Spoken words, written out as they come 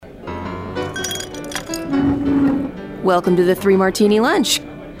Welcome to the Three Martini Lunch.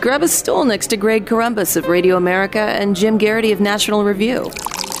 Grab a stool next to Greg Columbus of Radio America and Jim Garrity of National Review.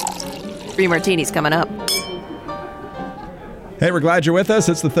 Three Martinis coming up. Hey, we're glad you're with us.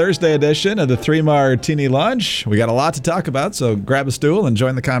 It's the Thursday edition of the Three Martini Lunch. We got a lot to talk about, so grab a stool and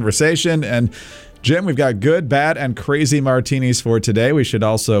join the conversation. And Jim, we've got good, bad, and crazy martinis for today. We should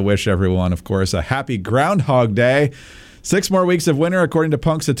also wish everyone, of course, a happy Groundhog Day. 6 more weeks of winter, according to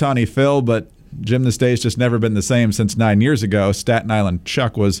Punxsutawney Phil, but Jim, this day's just never been the same since 9 years ago. Staten Island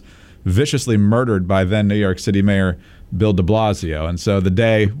Chuck was viciously murdered by then New York City Mayor Bill de Blasio. And so the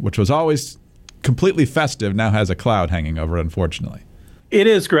day, which was always completely festive, now has a cloud hanging over it, unfortunately. It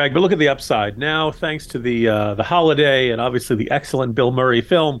is, Greg, but look at the upside. Now, thanks to the holiday and obviously the excellent Bill Murray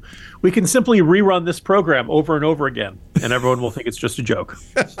film, we can simply rerun this program over and over again, and everyone will think it's just a joke.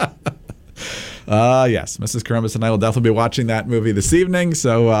 Yes, Mrs. Columbus and I will definitely be watching that movie this evening.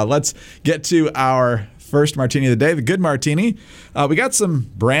 So let's get to our first martini of the day, the good martini. We got some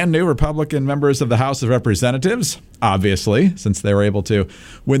brand new Republican members of the House of Representatives, obviously, since they were able to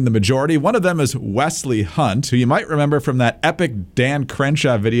win the majority. One of them is Wesley Hunt, who you might remember from that epic Dan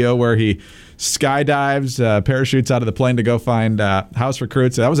Crenshaw video where he skydives, parachutes out of the plane to go find House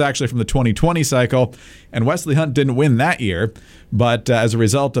recruits. That was actually from the 2020 cycle, and Wesley Hunt didn't win that year. But as a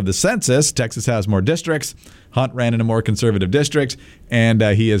result of the census, Texas has more districts. Hunt ran in a more conservative district, and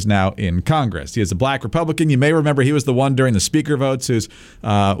he is now in Congress. He is a black Republican. You may remember he was the one during the speaker votes whose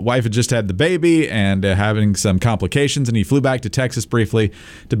wife had just had the baby and having some complications, and he flew back to Texas briefly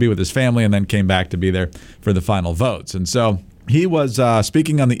to be with his family and then came back to be there for the final votes. And so he was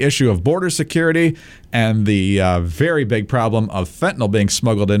speaking on the issue of border security and the very big problem of fentanyl being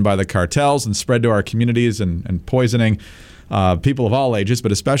smuggled in by the cartels and spread to our communities and poisoning people of all ages,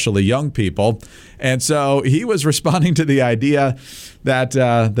 but especially young people. And so he was responding to the idea that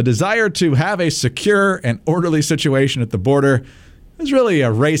the desire to have a secure and orderly situation at the border is really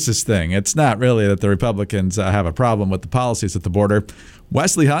a racist thing. It's not really that the Republicans have a problem with the policies at the border.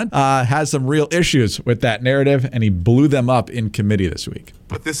 Wesley Hunt has some real issues with that narrative, and he blew them up in committee this week.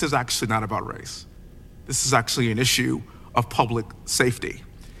 But this is actually not about race. This is actually an issue of public safety.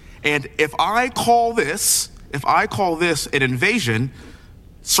 And if I call this an invasion,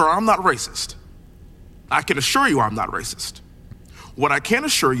 sir, I'm not racist. I can assure you I'm not racist. What I can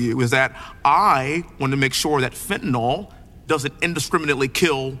assure you is that I want to make sure that fentanyl doesn't indiscriminately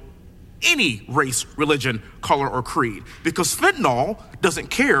kill any race, religion, color, or creed. Because fentanyl doesn't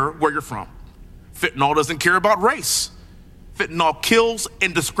care where you're from. Fentanyl doesn't care about race. Fentanyl kills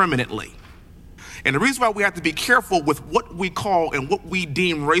indiscriminately. And the reason why we have to be careful with what we call and what we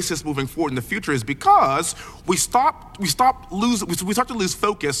deem racist moving forward in the future is because we start to lose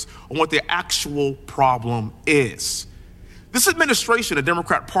focus on what the actual problem is. This administration, the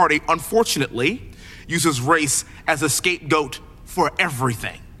Democrat Party, unfortunately, uses race as a scapegoat for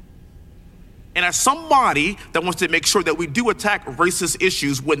everything. And as somebody that wants to make sure that we do attack racist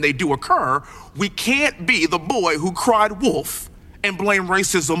issues when they do occur, we can't be the boy who cried wolf and blame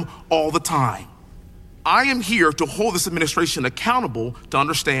racism all the time. I am here to hold this administration accountable to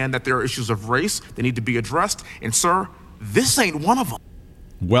understand that there are issues of race that need to be addressed. And sir, this ain't one of them.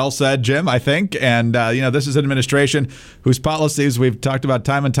 Well said, Jim, I think. And, this is an administration whose policies we've talked about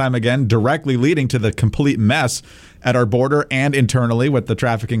time and time again, directly leading to the complete mess at our border and internally with the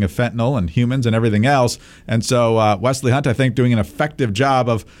trafficking of fentanyl and humans and everything else. And so Wesley Hunt, I think, doing an effective job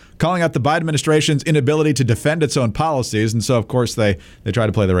of calling out the Biden administration's inability to defend its own policies. And so, of course, they try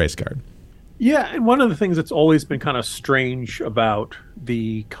to play the race card. Yeah, and one of the things that's always been kind of strange about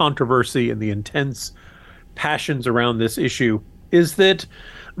the controversy and the intense passions around this issue is that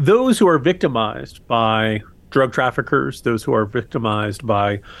those who are victimized by drug traffickers, those who are victimized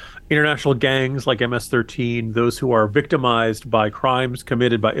by international gangs like MS-13, those who are victimized by crimes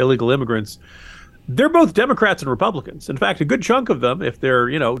committed by illegal immigrants, they're both Democrats and Republicans. In fact, a good chunk of them, if they're,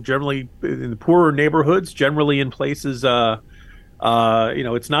 generally in the poorer neighborhoods, generally in places,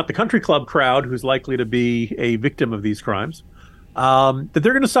 it's not the country club crowd who's likely to be a victim of these crimes, that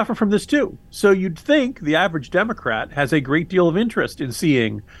they're going to suffer from this too. So you'd think the average Democrat has a great deal of interest in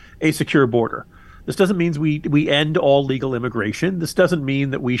seeing a secure border. This doesn't mean we end all legal immigration. This doesn't mean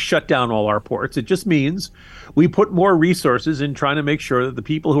that we shut down all our ports. It just means we put more resources in trying to make sure that the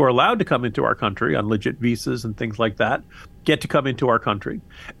people who are allowed to come into our country on legit visas and things like that get to come into our country.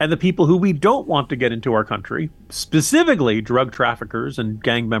 And the people who we don't want to get into our country, specifically drug traffickers and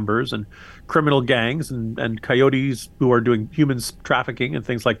gang members and criminal gangs and coyotes who are doing human trafficking and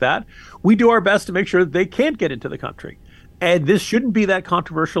things like that, we do our best to make sure that they can't get into the country. And this shouldn't be that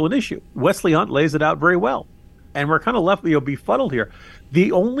controversial an issue. Wesley Hunt lays it out very well. And we're kind of left, befuddled here.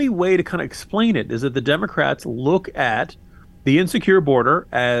 The only way to kind of explain it is that the Democrats look at the insecure border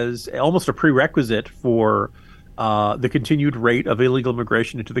as almost a prerequisite for the continued rate of illegal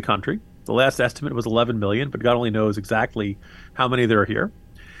immigration into the country. The last estimate was 11 million, but God only knows exactly how many there are here.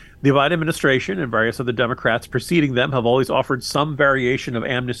 The Biden administration and various other Democrats preceding them have always offered some variation of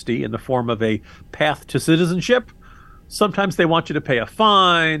amnesty in the form of a path to citizenship. Sometimes they want you to pay a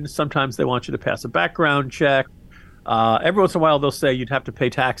fine. Sometimes they want you to pass a background check. Every once in a while, they'll say you'd have to pay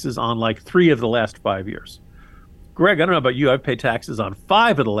taxes on like 3 of the last 5 years. Greg, I don't know about you. I've paid taxes on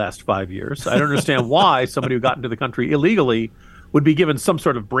 5 of the last 5 years. I don't understand why somebody who got into the country illegally would be given some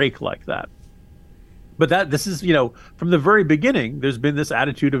sort of break like that. But this is, from the very beginning, there's been this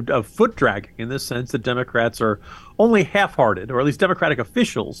attitude of foot dragging in this sense that Democrats are only half-hearted, or at least Democratic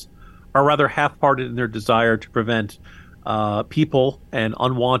officials are rather half-hearted in their desire to prevent people and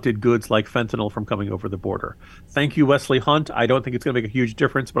unwanted goods like fentanyl from coming over the border. Thank you, Wesley Hunt. I don't think it's going to make a huge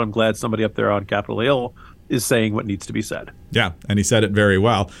difference, but I'm glad somebody up there on Capitol Hill is saying what needs to be said. Yeah, and he said it very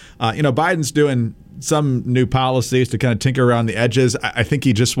well. Biden's doing some new policies to kind of tinker around the edges. I think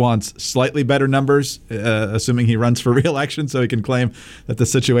he just wants slightly better numbers, assuming he runs for re-election, so he can claim that the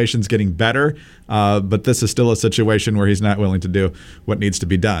situation's getting better. But this is still a situation where he's not willing to do what needs to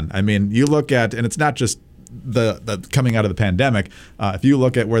be done. I mean, you look at, and it's not just the coming out of the pandemic, if you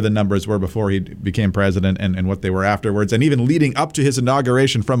look at where the numbers were before he became president and what they were afterwards, and even leading up to his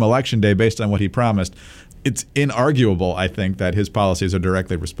inauguration from Election Day based on what he promised, it's inarguable, I think, that his policies are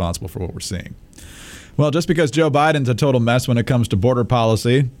directly responsible for what we're seeing. Well, just because Joe Biden's a total mess when it comes to border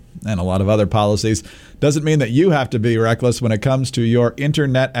policy and a lot of other policies doesn't mean that you have to be reckless when it comes to your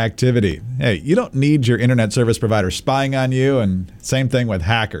internet activity. Hey, you don't need your internet service provider spying on you, and same thing with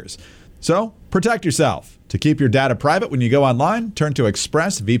hackers. So protect yourself. To keep your data private when you go online, turn to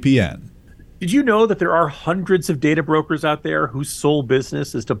ExpressVPN. Did you know that there are hundreds of data brokers out there whose sole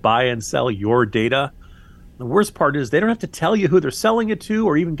business is to buy and sell your data? The worst part is they don't have to tell you who they're selling it to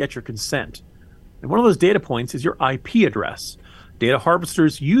or even get your consent. And one of those data points is your IP address. Data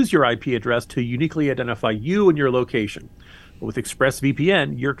harvesters use your IP address to uniquely identify you and your location. But with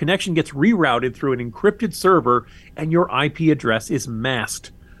ExpressVPN, your connection gets rerouted through an encrypted server and your IP address is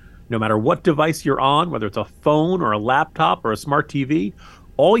masked. No matter what device you're on, whether it's a phone or a laptop or a smart TV,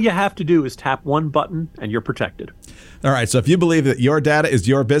 all you have to do is tap one button and you're protected. All right, so if you believe that your data is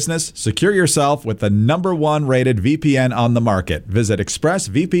your business, secure yourself with the #1 rated VPN on the market. Visit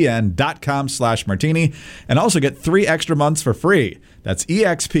expressvpn.com/martini and also get 3 extra months for free. That's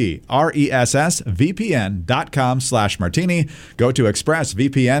expressvpn.com/martini. Go to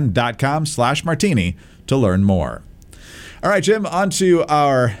expressvpn.com/martini to learn more. All right, Jim, on to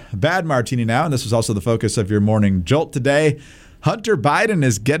our bad martini now, and this was also the focus of your morning jolt today. Hunter Biden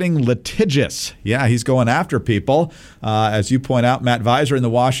is getting litigious. Yeah, he's going after people. As you point out, Matt Visor in the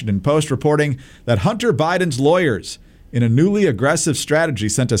Washington Post reporting that Hunter Biden's lawyers, in a newly aggressive strategy,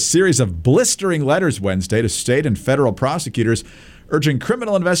 sent a series of blistering letters Wednesday to state and federal prosecutors urging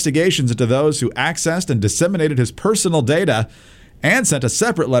criminal investigations into those who accessed and disseminated his personal data, and sent a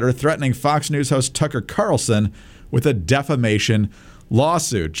separate letter threatening Fox News host Tucker Carlson with a defamation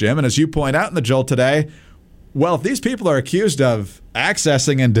lawsuit. Jim, and as you point out in the jolt today, well, if these people are accused of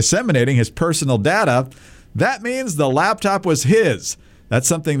accessing and disseminating his personal data, that means the laptop was his. That's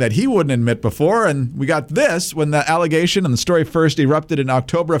something that he wouldn't admit before. And we got this when the allegation and the story first erupted in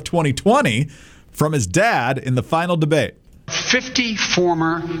October of 2020 from his dad in the final debate. 50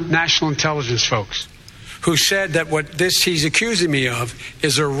 former national intelligence folks who said that what he's accusing me of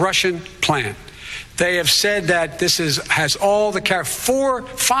is a Russian plant. They have said that this has all the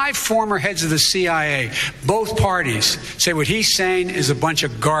 5 former heads of the CIA, both parties, say what he's saying is a bunch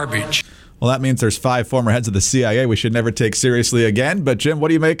of garbage. Well, that means there's 5 former heads of the CIA we should never take seriously again. But, Jim, what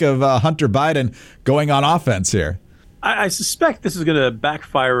do you make of Hunter Biden going on offense here? I suspect this is going to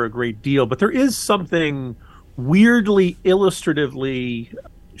backfire a great deal, but there is something weirdly, illustratively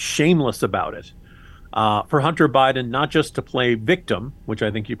shameless about it. For Hunter Biden, not just to play victim, which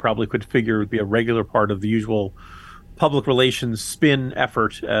I think you probably could figure would be a regular part of the usual public relations spin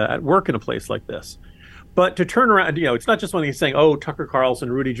effort at work in a place like this, but to turn around, it's not just when he's saying, oh, Tucker Carlson,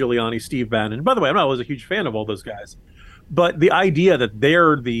 Rudy Giuliani, Steve Bannon. By the way, I'm not always a huge fan of all those guys, but the idea that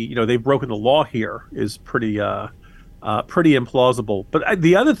they've broken the law here is pretty implausible. But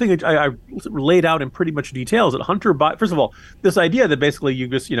the other thing that I laid out in pretty much detail is that Hunter Biden, first of all, this idea that basically you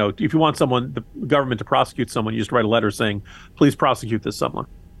just, if you want the government to prosecute someone, you just write a letter saying, please prosecute this someone.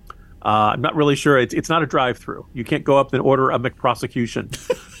 I'm not really sure. It's not a drive-through. You can't go up and order a McProsecution.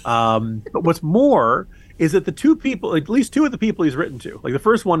 But what's more is that the two people, at least two of the people he's written to, like the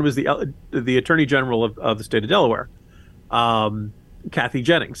first one was the Attorney General of the state of Delaware, Kathy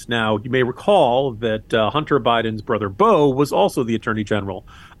Jennings. Now, you may recall that Hunter Biden's brother Beau was also the Attorney General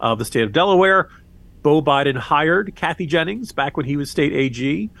of the state of Delaware. Beau Biden hired Kathy Jennings back when he was state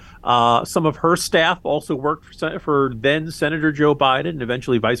AG. Some of her staff also worked for then Senator Joe Biden and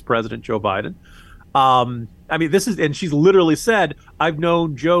eventually Vice President Joe Biden. I mean, and she's literally said, I've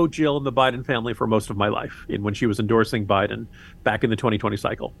known Joe, Jill, and the Biden family for most of my life, when she was endorsing Biden back in the 2020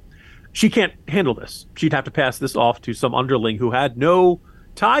 cycle. She can't handle this. She'd have to pass this off to some underling who had no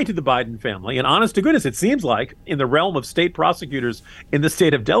tie to the Biden family. And honest to goodness, it seems like in the realm of state prosecutors in the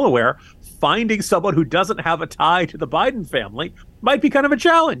state of Delaware, finding someone who doesn't have a tie to the Biden family might be kind of a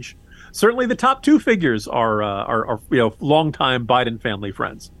challenge. Certainly the top two figures are longtime Biden family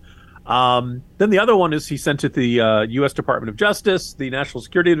friends. Then the other one is he sent to the U.S. Department of Justice, the National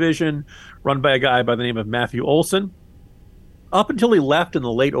Security Division, run by a guy by the name of Matthew Olson. Up until he left in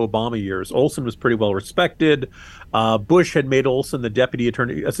the late Obama years, Olson was pretty well respected. Bush had made Olson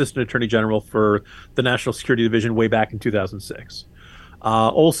the Assistant Attorney General for the National Security Division way back in 2006.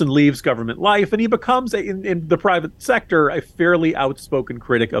 Olson leaves government life, and he becomes, in the private sector, a fairly outspoken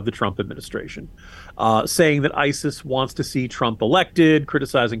critic of the Trump administration, saying that ISIS wants to see Trump elected,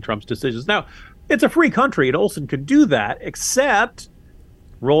 criticizing Trump's decisions. Now, it's a free country, and Olson can do that, except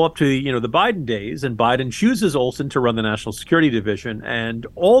roll up to the Biden days, and Biden chooses Olson to run the National Security Division, and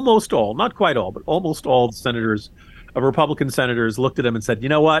almost all, not quite all, but almost all the senators, Republican senators, looked at him and said, you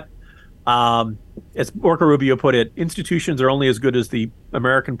know what? As Marco Rubio put it, institutions are only as good as the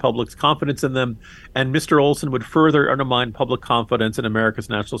American public's confidence in them, and Mr. Olson would further undermine public confidence in America's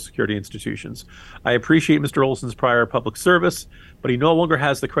national security institutions. I appreciate Mr. Olson's prior public service, but he no longer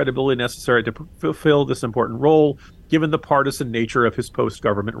has the credibility necessary to fulfill this important role, given the partisan nature of his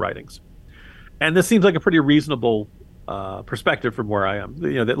post-government writings. And this seems like a pretty reasonable perspective from where I am.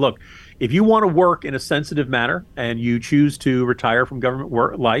 That look, if you want to work in a sensitive manner and you choose to retire from government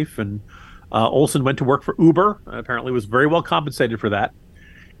life, and Olson went to work for Uber, apparently was very well compensated for that.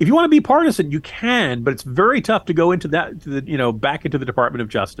 If you want to be partisan, you can, but it's very tough to go into that, back into the Department of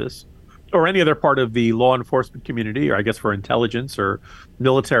Justice or any other part of the law enforcement community, or I guess for intelligence or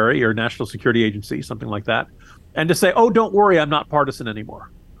military or national security agency, something like that, and to say, oh, don't worry, I'm not partisan anymore.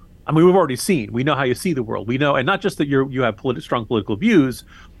 I mean, we've already seen. We know how you see the world. We know, and not just that you have strong political views.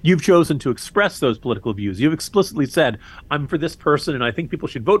 You've chosen to express those political views. You've explicitly said, I'm for this person, and I think people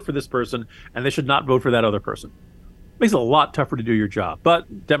should vote for this person, and they should not vote for that other person. Makes it a lot tougher to do your job.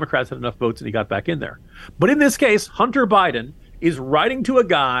 But Democrats had enough votes, and he got back in there. But in this case, Hunter Biden is writing to a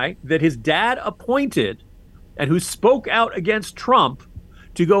guy that his dad appointed and who spoke out against Trump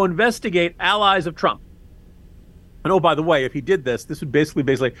to go investigate allies of Trump. And oh, by the way, if he did this would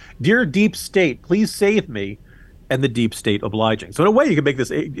basically, dear deep state, please save me, and the deep state obliging. So in a way, you could make this,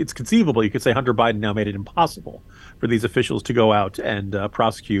 it's conceivable. You could say Hunter Biden now made it impossible for these officials to go out and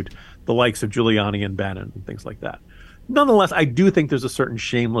prosecute the likes of Giuliani and Bannon and things like that. Nonetheless, I do think there's a certain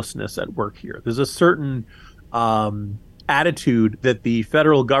shamelessness at work here. There's a certain attitude that the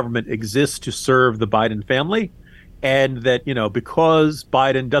federal government exists to serve the Biden family, and that, because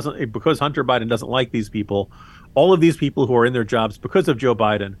Hunter Biden doesn't like these people, all of these people who are in their jobs because of Joe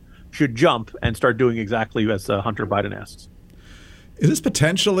Biden should jump and start doing exactly as Hunter Biden asks. Is this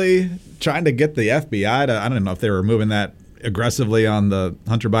potentially trying to get the FBI to, I don't know if they were moving that aggressively on the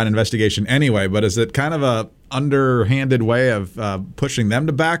Hunter Biden investigation anyway, but is it kind of a underhanded way of pushing them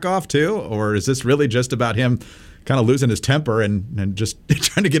to back off too? Or is this really just about him kind of losing his temper and just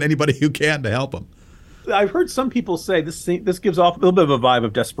trying to get anybody who can to help him? I've heard some people say this gives off a little bit of a vibe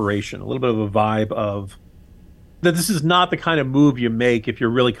of desperation, a little bit of a vibe of that this is not the kind of move you make if you're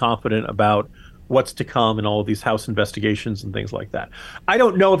really confident about what's to come in all of these House investigations and things like that. I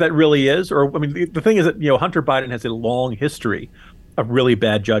don't know if that really is, or I mean, the thing is that Hunter Biden has a long history of really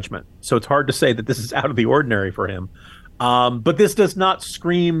bad judgment, so it's hard to say that this is out of the ordinary for him. But this does not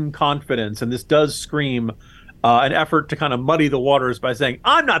scream confidence, and this does scream an effort to kind of muddy the waters by saying,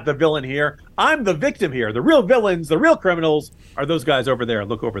 I'm not the villain here, I'm the victim here. The real villains, the real criminals are those guys over there.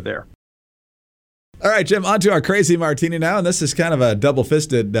 Look over there. All right, Jim, on to our Crazy Martini now, and this is kind of a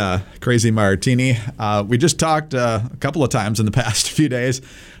double-fisted Crazy Martini. We just talked a couple of times in the past few days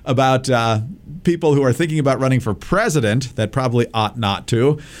about people who are thinking about running for president that probably ought not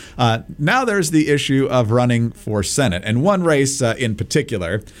to. Now there's the issue of running for Senate, and one race in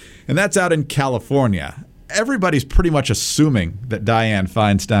particular, and that's out in California. everybody's pretty much assuming that Dianne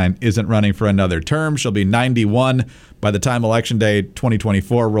Feinstein isn't running for another term. She'll be 91 by the time Election Day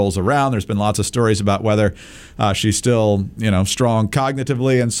 2024 rolls around. There's been lots of stories about whether she's still, strong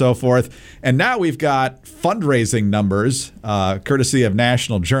cognitively and so forth. And now we've got fundraising numbers, courtesy of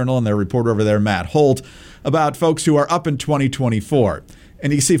National Journal and their reporter over there, Matt Holt, about folks who are up in 2024.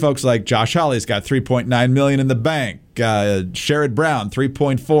 And you see folks like Josh Hawley's got $3.9 million in the bank, Sherrod Brown,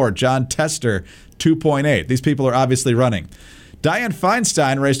 3.4, John Tester, 2.8. These people are obviously running. Dianne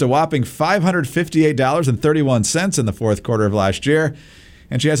Feinstein raised a whopping $558.31 in the fourth quarter of last year,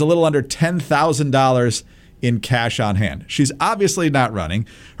 and she has a little under $10,000 in cash on hand. She's obviously not running.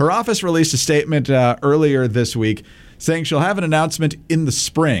 Her office released a statement earlier this week saying she'll have an announcement in the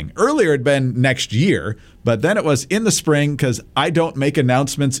spring. Earlier it had been next year, but then it was in the spring because I don't make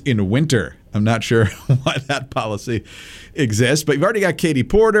announcements in winter. I'm not sure why that policy exists, but you've already got Katie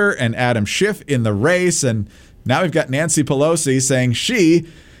Porter and Adam Schiff in the race, and now we've got Nancy Pelosi saying she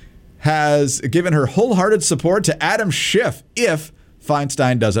has given her wholehearted support to Adam Schiff if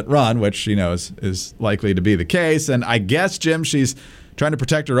Feinstein doesn't run, which she knows is likely to be the case. And I guess, Jim, she's trying to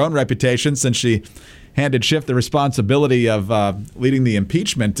protect her own reputation since she handed Schiff the responsibility of leading the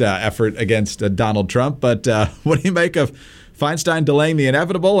impeachment effort against Donald Trump. But what do you make of Feinstein delaying the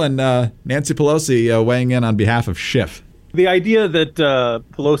inevitable and Nancy Pelosi weighing in on behalf of Schiff? The idea that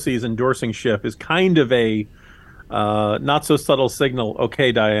Pelosi is endorsing Schiff is kind of a not so subtle signal.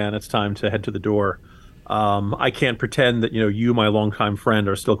 Okay, Dianne, it's time to head to the door. I can't pretend that you, my longtime friend,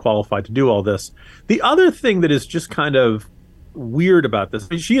 are still qualified to do all this. The other thing that is just kind of weird about this,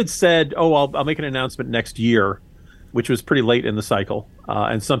 she had said, I'll make an announcement next year, which was pretty late in the cycle.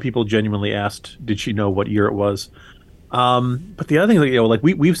 And some people genuinely asked, did she know what year it was? But the other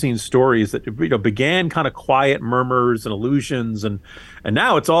thing, we've seen stories that began kind of quiet murmurs and allusions, and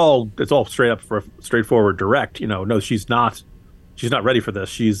now it's all straightforward, direct. No, she's not ready for this.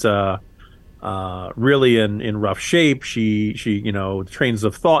 She's really in rough shape. She trains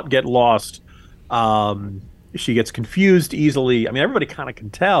of thought get lost. She gets confused easily. I mean, everybody kind of can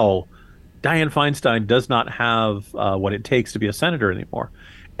tell Dianne Feinstein does not have what it takes to be a senator anymore.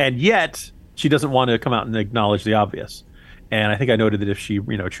 And yet she doesn't want to come out and acknowledge the obvious. And I think I noted that if she,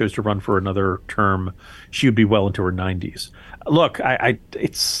 chose to run for another term, she would be well into her 90s. Look,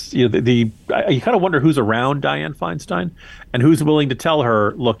 it's you kind of wonder who's around Dianne Feinstein and who's willing to tell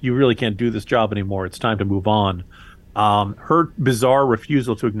her, look, you really can't do this job anymore. It's time to move on. Her bizarre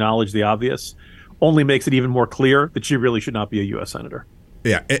refusal to acknowledge the obvious only makes it even more clear that she really should not be a U.S. senator.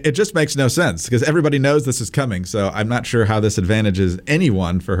 Yeah, it just makes no sense because everybody knows this is coming. So I'm not sure how this advantages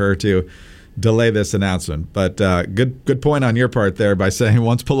anyone for her to delay this announcement. But good point on your part there by saying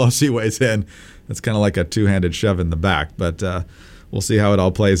once Pelosi weighs in, that's kind of like a two-handed shove in the back. But we'll see how it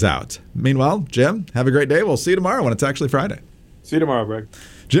all plays out. Meanwhile, Jim, have a great day. We'll see you tomorrow when it's actually Friday. See you tomorrow, Greg.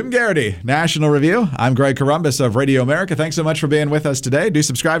 Jim Garrity, National Review. I'm Greg Corombos of Radio America. Thanks so much for being with us today. Do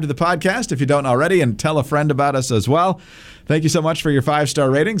subscribe to the podcast if you don't already, and tell a friend about us as well. Thank you so much for your 5-star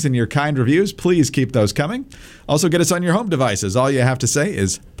ratings and your kind reviews. Please keep those coming. Also, get us on your home devices. All you have to say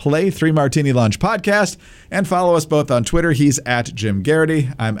is play 3 Martini Lunch Podcast, and follow us both on Twitter. He's at Jim Garrity.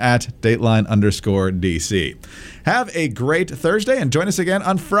 I'm at Dateline_DC. Have a great Thursday, and join us again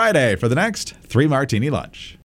on Friday for the next 3 Martini Lunch.